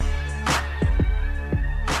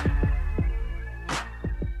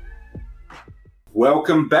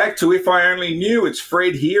Welcome back to If I Only Knew. It's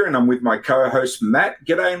Fred here, and I'm with my co-host, Matt.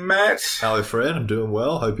 G'day, Matt. Hello, Fred. I'm doing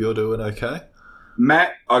well. Hope you're doing okay.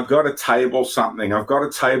 Matt, I've got to table something. I've got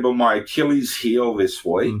to table my Achilles heel this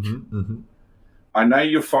week. I know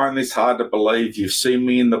you'll find this hard to believe. You've seen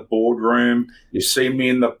me in the boardroom. You've seen me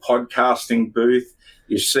in the podcasting booth.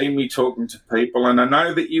 You've seen me talking to people, and I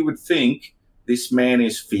know that you would think this man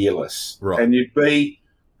is fearless. Right. And you'd be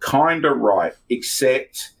kind of right,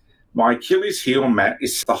 except my Achilles heel, Matt,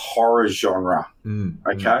 is the horror genre,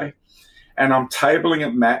 okay? And I'm tabling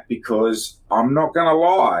it, Matt, because I'm not going to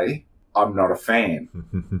lie, I'm not a fan.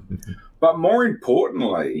 But more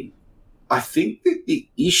importantly, I think that the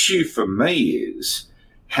issue for me is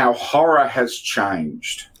how horror has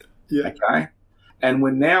changed, okay? And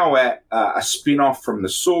we're now at a spin-off from the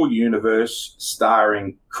Saw universe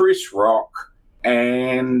starring Chris Rock,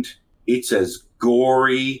 and it's as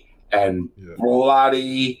gory and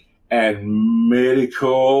bloody and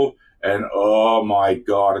medical, and oh my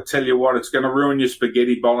God, I tell you what, it's going to ruin your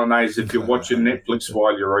spaghetti bolognese if you're watching Netflix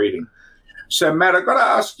while you're eating. So, Matt, I've got to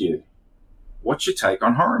ask you, what's your take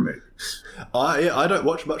on horror movies? I don't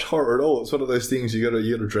watch much horror at all. It's one of those things you got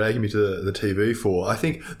to drag me to the TV for. I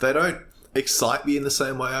think they don't excite me in the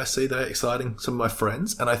same way I see they're exciting some of my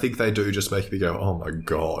friends, and I think they do just make me go, oh my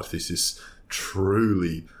God, this is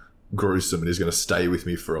truly gruesome and is going to stay with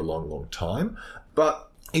me for a long, long time. But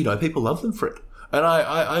you know, people love them for it. And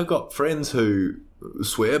I've got friends who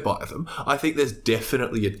swear by them. I think there's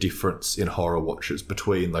definitely a difference in horror watches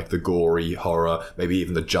between like the gory horror, maybe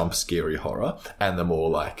even the jump scary horror, and the more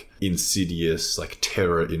like insidious, like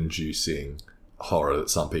terror-inducing horror that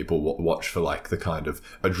some people watch for like the kind of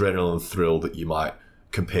adrenaline thrill that you might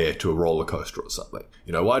compare to a roller coaster or something.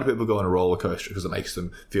 You know, why do people go on a roller coaster? Because it makes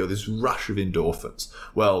them feel this rush of endorphins.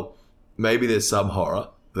 Well, maybe there's some horror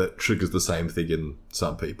that triggers the same thing in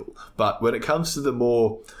some people. But when it comes to the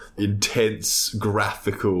more intense,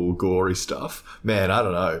 graphical, gory stuff, man, I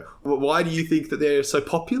don't know. Why do you think that they're so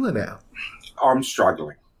popular now? I'm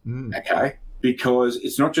struggling, okay? Because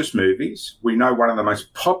it's not just movies. We know one of the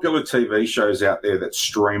most popular TV shows out there that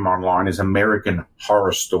stream online is American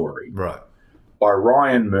Horror Story. Right. By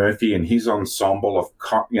Ryan Murphy and his ensemble of,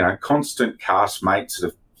 constant castmates.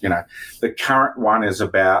 The current one is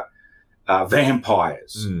about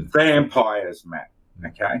vampires. Vampires, Matt.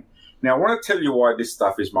 Okay. Now I want to tell you why this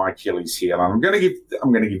stuff is my Achilles heel. And I'm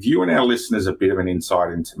going to give you and our listeners a bit of an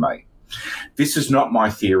insight into me. This is not my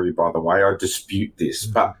theory, by the way. I dispute this,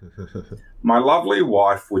 but my lovely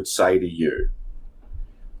wife would say to you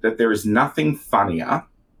that there is nothing funnier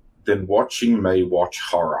than watching me watch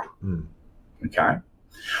horror. Okay.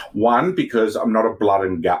 One, because I'm not a blood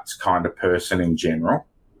and guts kind of person in general.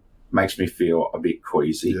 Makes me feel a bit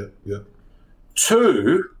queasy. Yeah.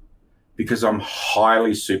 Two, because I'm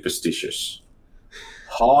highly superstitious.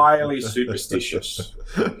 Highly superstitious.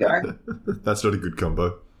 Okay? That's not a good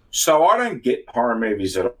combo. So I don't get horror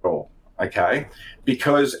movies at all. Okay?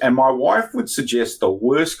 And my wife would suggest the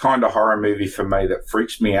worst kind of horror movie for me that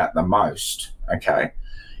freaks me out the most. Okay?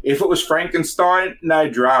 If it was Frankenstein, no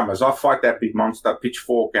dramas. I fight that big monster,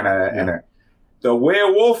 pitchfork and the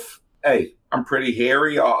werewolf, hey, I'm pretty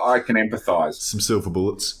hairy. I can empathise. Some silver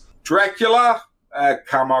bullets. Dracula,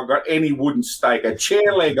 come on, got any wooden stake. A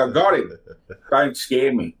chair leg, I got him. Don't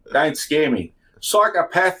scare me.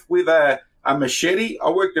 Psychopath with a machete.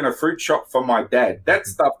 I worked in a fruit shop for my dad. That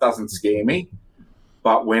stuff doesn't scare me.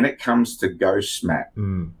 But when it comes to ghosts, Matt,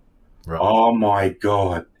 right. Oh my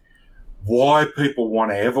God. Why people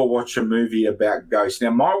want to ever watch a movie about ghosts.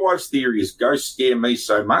 Now, my wife's theory is ghosts scare me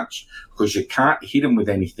so much because you can't hit them with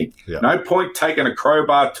anything. Yeah. No point taking a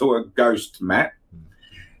crowbar to a ghost, Matt.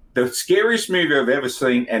 The scariest movie I've ever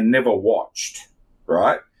seen and never watched,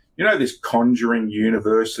 right? You know this Conjuring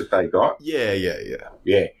universe that they got? Yeah.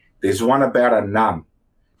 Yeah. There's one about a nun.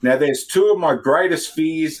 Now, there's two of my greatest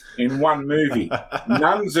fears in one movie,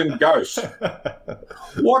 nuns and ghosts.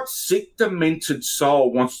 What sick, demented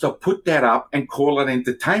soul wants to put that up and call it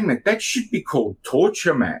entertainment? That should be called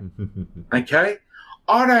torture, man. Okay?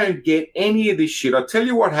 I don't get any of this shit. I'll tell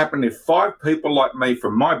you what happened if 5 people like me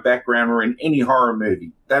from my background were in any horror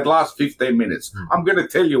movie. That'd last 15 minutes. I'm going to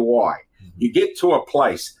tell you why. You get to a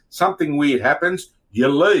place, something weird happens, you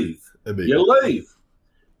leave. You leave.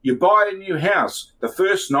 You buy a new house. The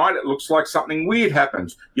first night, it looks like something weird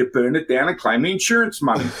happens. You burn it down and claim the insurance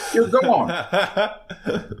money. You're gone.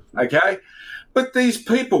 Okay? But these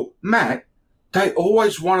people, Matt, they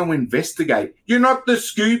always want to investigate. You're not the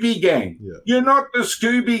Scooby Gang. Yeah. You're not the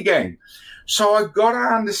Scooby Gang. So I've got to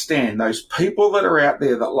understand those people that are out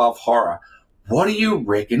there that love horror. What do you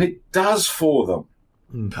reckon it does for them?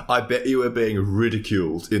 I bet you are being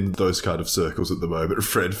ridiculed in those kind of circles at the moment,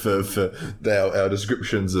 Fred, for our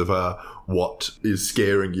descriptions of what is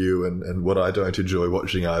scaring you and what I don't enjoy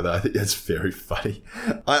watching either. I think that's very funny.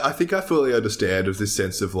 I think I fully understand of this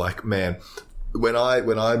sense of like, man, when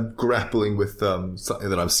I'm grappling with something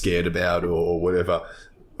that I'm scared about or whatever,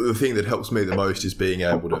 the thing that helps me the most is being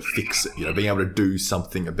able to fix it, being able to do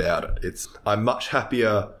something about it. I'm much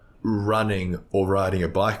happier running or riding a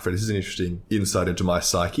bike. Fred, this is an interesting insight into my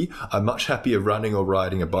psyche. I'm much happier running or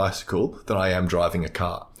riding a bicycle than I am driving a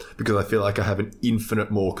car, because I feel like I have an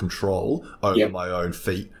infinite more control over my own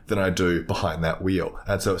feet than I do behind that wheel.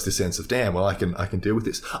 And so it's this sense of, damn, well, I can deal with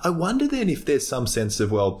this. I wonder then if there's some sense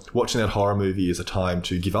of, well, watching that horror movie is a time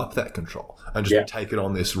to give up that control and just take it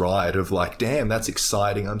on this ride of like, damn, that's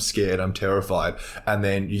exciting. I'm scared. I'm terrified. And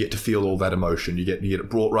then you get to feel all that emotion. You get it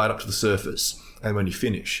brought right up to the surface. And when you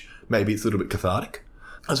finish, maybe it's a little bit cathartic.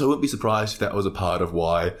 And so I wouldn't be surprised if that was a part of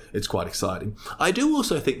why it's quite exciting. I do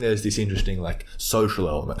also think there's this interesting, like, social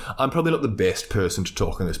element. I'm probably not the best person to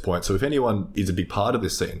talk on this point, so if anyone is a big part of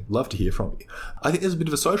this scene, love to hear from you. I think there's a bit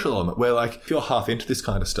of a social element where, like, if you're half into this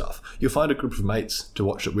kind of stuff, you'll find a group of mates to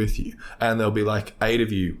watch it with you, and there'll be, like, 8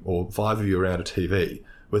 of you or 5 of you around a TV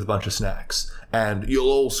with a bunch of snacks, and you'll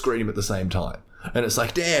all scream at the same time. And it's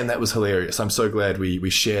like, damn, that was hilarious. I'm so glad we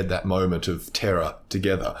shared that moment of terror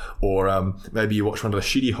together. Or maybe you watch one of the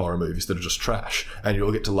shitty horror movies that are just trash and you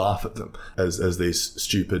all get to laugh at them as these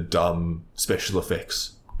stupid, dumb special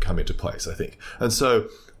effects come into place, I think. And so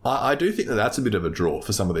I do think that that's a bit of a draw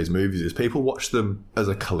for some of these movies, is people watch them as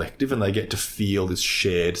a collective and they get to feel this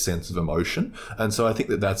shared sense of emotion. And so I think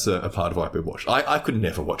that that's a part of why people watch. I could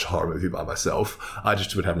never watch a horror movie by myself. I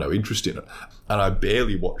just would have no interest in it. And I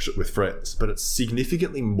barely watch it with friends, but it's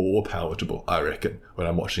significantly more palatable, I reckon, when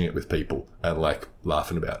I'm watching it with people and like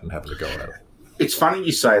laughing about it and having a go at it. It's funny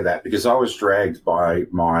you say that, because I was dragged by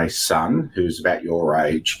my son, who's about your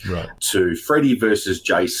age, to Freddy versus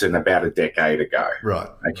Jason about a decade ago. Right.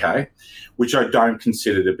 Okay. Which I don't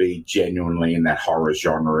consider to be genuinely in that horror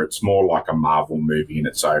genre. It's more like a Marvel movie in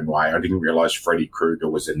its own way. I didn't realize Freddy Krueger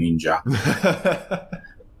was a ninja.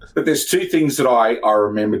 But there's 2 things that I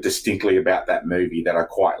remember distinctly about that movie that I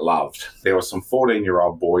quite loved. There were some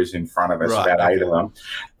 14-year-old boys in front of us, about 8 of them.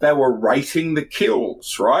 They were rating the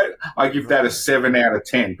kills, right? I give that a 7 out of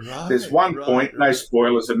 10. There's one point, no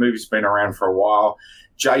spoilers, the movie's been around for a while.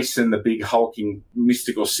 Jason, the big hulking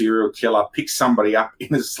mystical serial killer, picks somebody up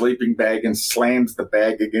in a sleeping bag and slams the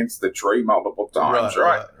bag against the tree multiple times,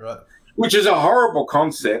 right? Which is a horrible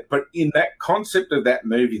concept, but in that concept of that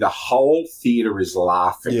movie, the whole theatre is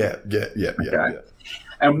laughing. Yeah.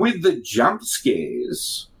 And with the jump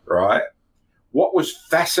scares, right, what was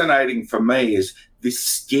fascinating for me is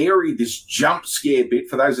this jump scare bit.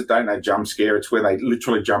 For those that don't know jump scare, it's where they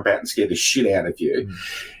literally jump out and scare the shit out of you.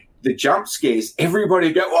 The jump scares, everybody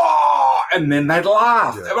would go, oh, and then they'd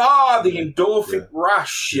laugh. Yeah. Oh, the endorphin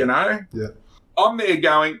rush, Yeah. I'm there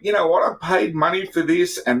going, you know what, I paid money for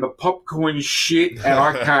this and the popcorn shit and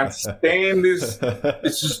I can't stand this.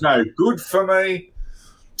 This is no good for me.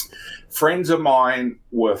 Friends of mine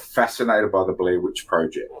were fascinated by the Blair Witch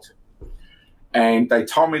Project. And they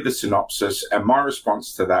told me the synopsis, and my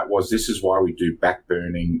response to that was, this is why we do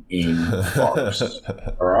backburning in forests.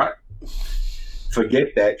 All right?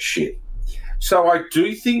 Forget that shit. So I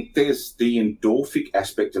do think there's the endorphic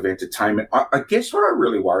aspect of entertainment. I guess what I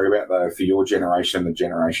really worry about, though, for your generation and the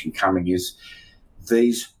generation coming is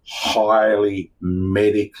these highly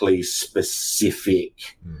medically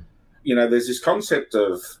specific, there's this concept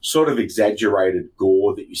of sort of exaggerated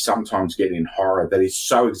gore that you sometimes get in horror that is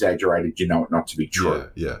so exaggerated you know it not to be true.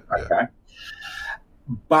 Yeah. Okay?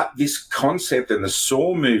 But this concept, and the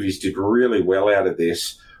Saw movies did really well out of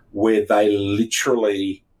this, where they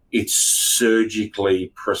literally... it's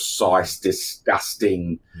surgically precise,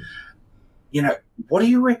 disgusting. What do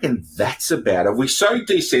you reckon that's about? Are we so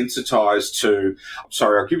desensitized to...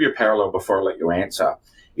 Sorry, I'll give you a parallel before I let you answer.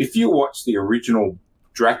 If you watch the original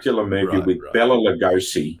Dracula movie with Bela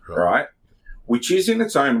Lugosi, right, which is in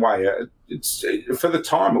its own way, it's for the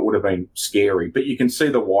time it would have been scary, but you can see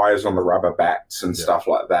the wires on the rubber bats and stuff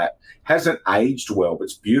like that. Hasn't aged well, but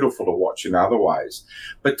it's beautiful to watch in other ways.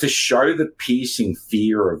 But to show the piercing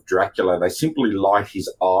fear of Dracula, they simply light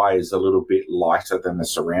his eyes a little bit lighter than the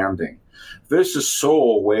surrounding. Versus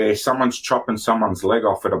Saw, where someone's chopping someone's leg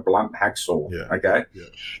off with a blunt hacksaw, okay? Yeah.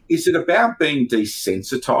 Is it about being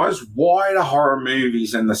desensitized? Why do horror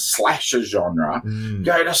movies and the slasher genre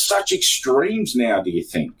go to such extremes now, do you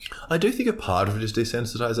think? I do think a part of it is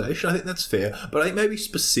desensitization. I think that's fair. But I think maybe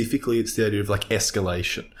specifically it's the idea of like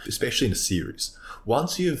escalation, especially in a series.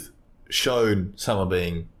 Once you've shown someone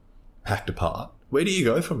being hacked apart, where do you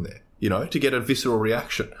go from there? You know, to get a visceral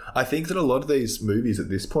reaction. I think that a lot of these movies at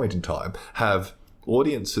this point in time have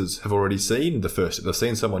audiences have already seen the first. They've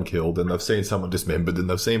seen someone killed, and they've seen someone dismembered, and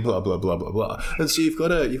they've seen blah blah blah blah blah. And so you've got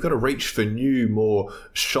to reach for new, more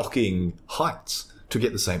shocking heights to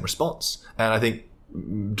get the same response. And I think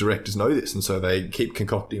directors know this, and so they keep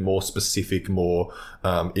concocting more specific, more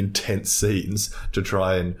intense scenes to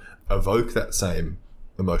try and evoke that same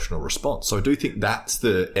emotional response. So I do think that's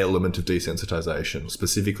the element of desensitization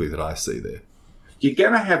specifically that I see there. You're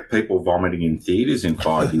going to have people vomiting in theatres in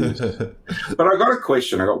 5 years. But I got a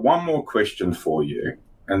question. I got one more question for you,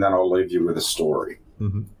 and then I'll leave you with a story.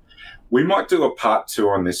 Mm-hmm. We might do a part 2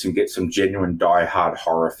 on this and get some genuine die-hard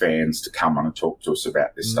horror fans to come on and talk to us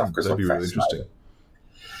about this stuff, because that'd be really interesting.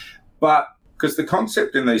 But because the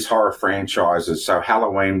concept in these horror franchises, so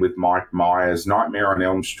Halloween with Mike Myers, Nightmare on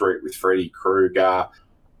Elm Street with Freddy Krueger,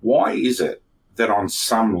 why is it that on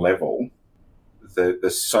some level the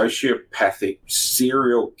sociopathic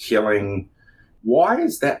serial killing, why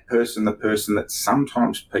is that person the person that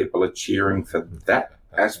sometimes people are cheering for that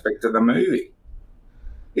aspect of the movie?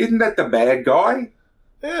 Isn't that the bad guy?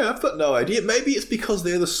 Yeah, I've got no idea. Maybe it's because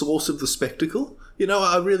they're the source of the spectacle. You know,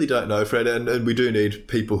 I really don't know, Fred, and we do need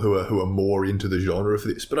people who are more into the genre of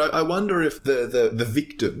this. But I wonder if the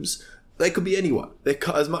victims, they could be anyone. They're,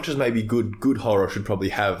 as much as maybe good horror should probably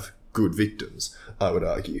have good victims, I would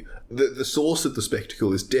argue. The source of the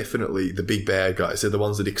spectacle is definitely the big bad guys. They're the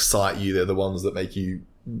ones that excite you. They're the ones that make you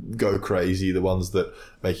go crazy, the ones that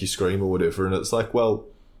make you scream or whatever. And it's like, well,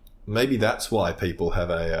 maybe that's why people have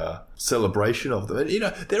a celebration of them. And, you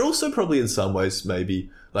know, they're also probably in some ways maybe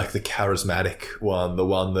like the charismatic one, the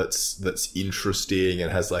one that's interesting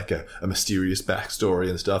and has like a mysterious backstory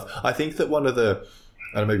and stuff. I think that one of the,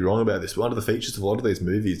 I may be wrong about this, but one of the features of a lot of these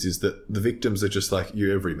movies is that the victims are just like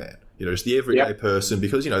your everyman. You know, just the everyday person,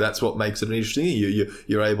 because, you know, that's what makes it an interesting thing.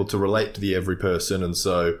 You're able to relate to the every person, and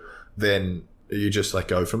so then you just like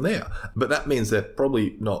go from there. But that means they're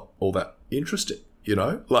probably not all that interesting. You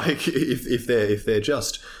know, like if they're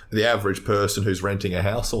just the average person who's renting a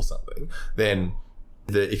house or something, then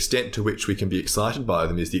the extent to which we can be excited by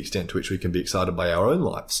them is the extent to which we can be excited by our own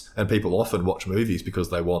lives. And people often watch movies because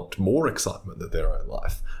they want more excitement than their own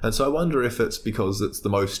life. And so I wonder if it's because it's the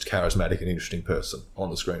most charismatic and interesting person on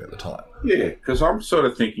the screen at the time. Yeah, because I'm sort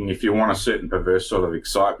of thinking if you want a certain perverse sort of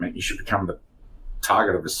excitement, you should become the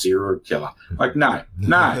target of a serial killer. Like, no.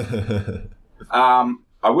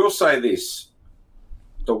 I will say this.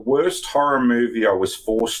 The worst horror movie I was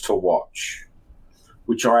forced to watch,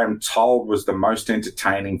 which I am told was the most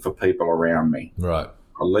entertaining for people around me. Right.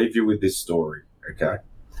 I'll leave you with this story, okay?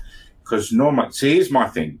 Because normally, see, here's my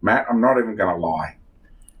thing, Matt, I'm not even going to lie.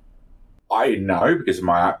 I know, because of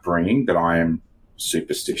my upbringing, that I am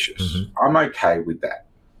superstitious. Mm-hmm. I'm okay with that,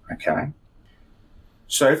 okay?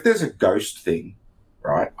 So if there's a ghost thing,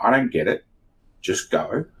 right, I don't get it. Just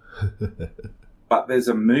go. But there's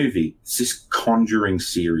a movie, it's this Conjuring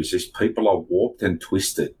series. These people are warped and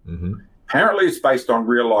twisted. Mm-hmm. Apparently it's based on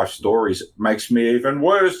real-life stories. It makes me even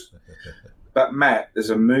worse. But, Matt, there's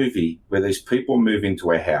a movie where these people move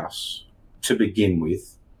into a house to begin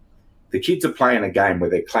with. The kids are playing a game where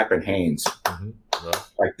they're clapping hands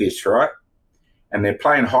like this, right? And they're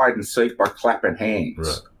playing hide and seek by clapping hands.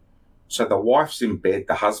 Right. So the wife's in bed,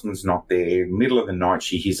 the husband's not there. In the middle of the night,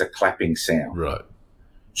 she hears a clapping sound. Right.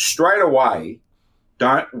 Straight away,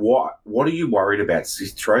 what are you worried about?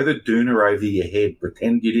 Throw the doona over your head,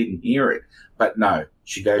 pretend you didn't hear it. But no,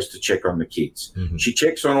 she goes to check on the kids. Mm-hmm. She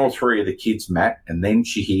checks on all three of the kids, Matt, and then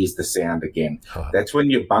she hears the sound again. Oh. That's when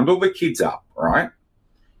you bundle the kids up, right?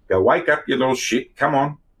 Go, wake up, you little shit. Come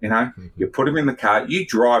on. You know, Mm-hmm. You put them in the car. You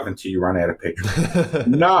drive until you run out of petrol.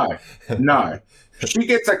 No. She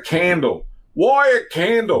gets a candle. Why a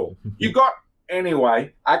candle?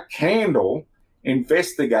 Anyway, a candle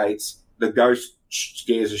investigates the ghost,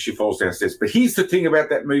 scares her, she falls downstairs. But here's the thing about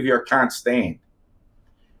that movie I can't stand.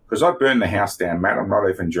 Because I burned the house down, Matt. I'm not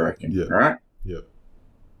even joking, right? Yeah.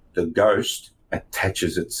 The ghost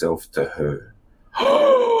attaches itself to her.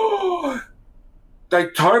 They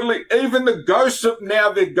totally, even the ghosts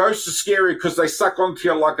their ghosts are scary because they suck onto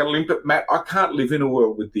you like a limpet, Matt. I can't live in a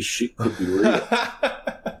world where this shit could be real.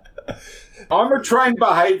 I'm a trained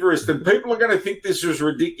behaviourist and people are going to think this is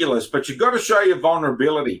ridiculous, but you've got to show your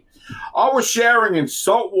vulnerability. I was showering in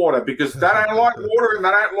salt water because they don't like water and they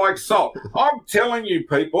don't like salt. I'm telling you,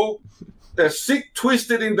 people, they're sick,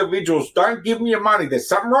 twisted individuals. Don't give them your money. There's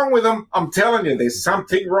something wrong with them. I'm telling you, there's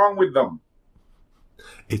something wrong with them.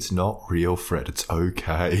 It's not real, Fred. It's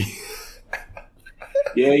okay.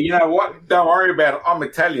 Yeah, you know what? Don't worry about it. I'm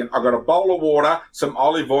Italian. I got a bowl of water, some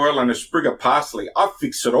olive oil, and a sprig of parsley. I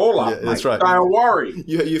fix it all up, that's mate. right. Don't worry.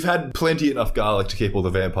 You've had plenty enough garlic to keep all the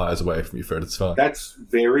vampires away from you, Fred. It's fine. That's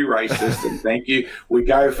very racist, and thank you. We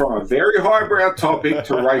go from a very highbrow topic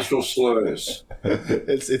to racial slurs.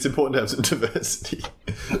 It's important to have some diversity.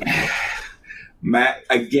 Matt,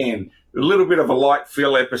 again, a little bit of a light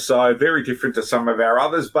fill episode, very different to some of our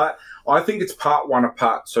others, but I think it's part one of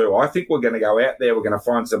part two. I think we're going to go out there, we're going to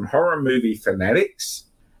find some horror movie fanatics,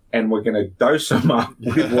 and we're going to dose them up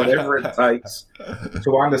with whatever it takes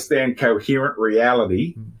to understand coherent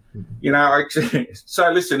reality. You know,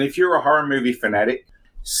 so listen, if you're a horror movie fanatic,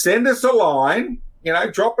 send us a line, you know,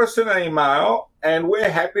 drop us an email, and we're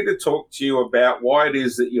happy to talk to you about why it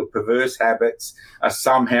is that your perverse habits are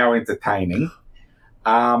somehow entertaining.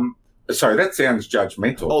 Sorry, that sounds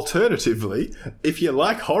judgmental. Alternatively, if you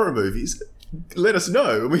like horror movies, let us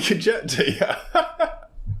know and we can chat to you.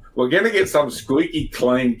 We're going to get some squeaky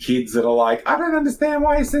clean kids that are like, I don't understand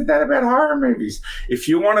why you said that about horror movies. If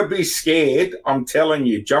you want to be scared, I'm telling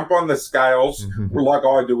you, jump on the scales like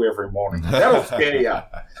I do every morning. That'll scare you.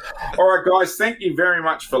 All right, guys, thank you very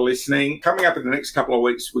much for listening. Coming up in the next couple of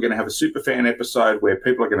weeks, we're going to have a super fan episode where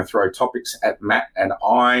people are going to throw topics at Matt and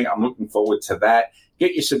I. I'm looking forward to that.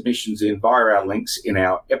 Get your submissions in via our links in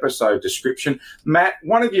our episode description. Matt,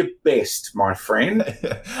 one of your best, my friend.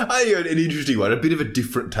 I got an interesting one, a bit of a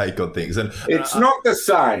different take on things. And it's not the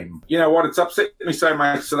same. You know what? It's upset me so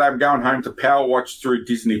much today. I'm going home to power watch through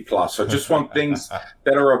Disney Plus. I just want things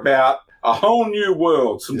that are about a whole new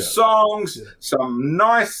world, some songs, some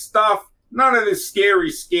nice stuff. None of this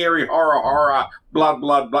scary horror, blood.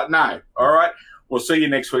 No. All right. We'll see you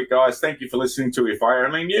next week, guys. Thank you for listening to If I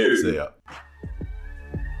Only Knew. See ya.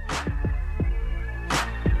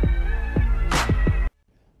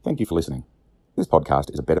 Thank you for listening. This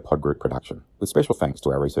podcast is a Better Pod Group production, with special thanks to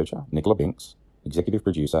our researcher, Nicola Binks, executive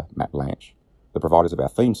producer, Matt Blanche, the providers of our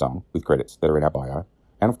theme song, with credits that are in our bio,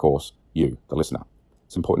 and of course, you, the listener.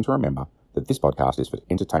 It's important to remember that this podcast is for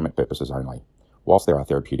entertainment purposes only. Whilst there are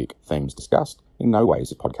therapeutic themes discussed, in no way is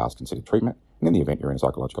this podcast considered treatment, and in the event you're in a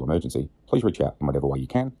psychological emergency, please reach out in whatever way you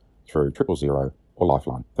can through 000 or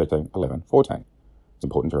Lifeline 13 11 14. It's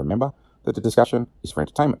important to remember that the discussion is for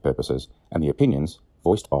entertainment purposes, and the opinions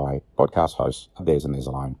voiced by podcast hosts are theirs and theirs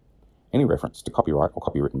alone. Any reference to copyright or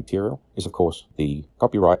copywritten material is, of course, the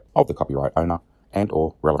copyright of the copyright owner and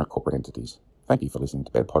or relevant corporate entities. Thank you for listening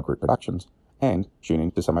to Better Pod Group Productions, and tune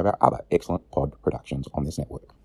in to some of our other excellent pod productions on this network.